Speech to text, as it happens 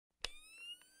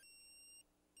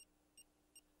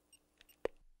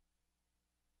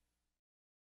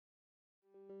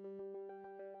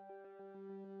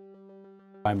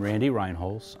I'm Randy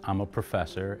Reinholz. I'm a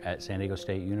professor at San Diego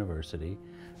State University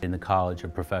in the College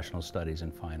of Professional Studies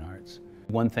and Fine Arts.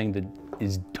 One thing that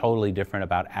is totally different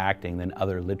about acting than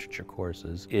other literature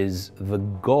courses is the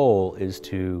goal is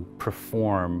to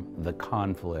perform the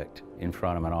conflict in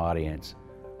front of an audience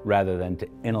rather than to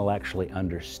intellectually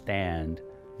understand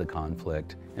the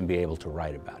conflict and be able to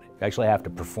write about it. You actually have to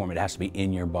perform it. It has to be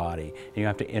in your body, and you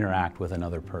have to interact with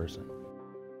another person.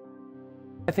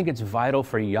 I think it's vital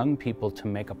for young people to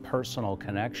make a personal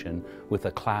connection with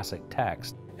a classic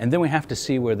text. And then we have to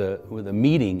see where the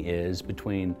meeting is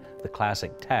between the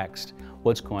classic text,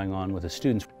 what's going on with the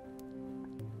students.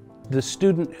 The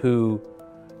student who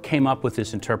came up with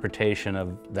this interpretation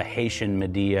of the Haitian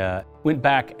Medea went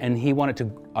back and he wanted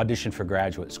to audition for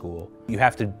graduate school. You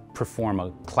have to perform a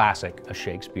classic, a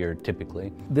Shakespeare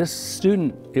typically. This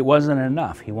student, it wasn't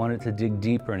enough. He wanted to dig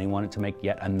deeper and he wanted to make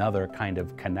yet another kind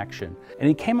of connection. And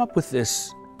he came up with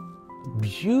this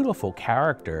beautiful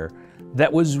character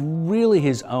that was really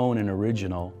his own and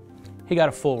original. He got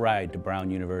a full ride to Brown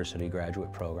University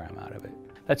graduate program out of it.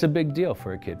 That's a big deal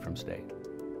for a kid from state.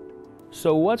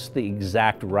 So what's the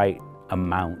exact right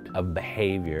amount of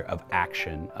behavior, of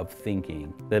action, of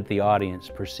thinking that the audience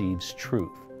perceives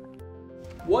truth?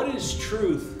 What is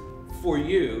truth for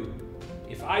you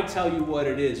if I tell you what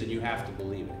it is and you have to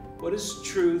believe it? What is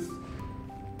truth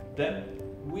that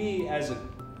we as a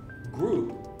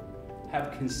group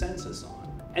have consensus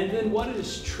on? And then what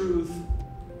is truth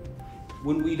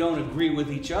when we don't agree with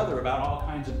each other about all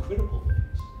kinds of critical things?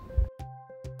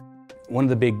 One of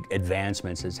the big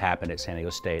advancements that's happened at San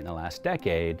Diego State in the last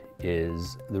decade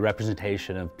is the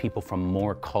representation of people from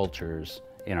more cultures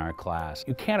in our class.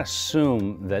 You can't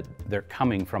assume that they're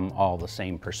coming from all the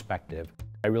same perspective.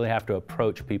 I really have to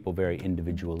approach people very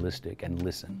individualistic and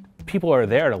listen. People are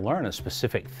there to learn a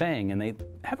specific thing and they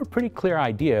have a pretty clear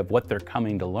idea of what they're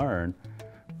coming to learn,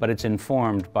 but it's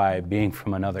informed by being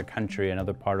from another country,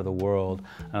 another part of the world,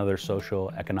 another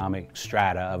social, economic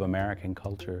strata of American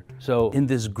culture. So in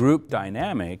this group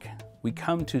dynamic, we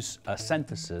come to a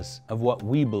synthesis of what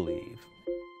we believe.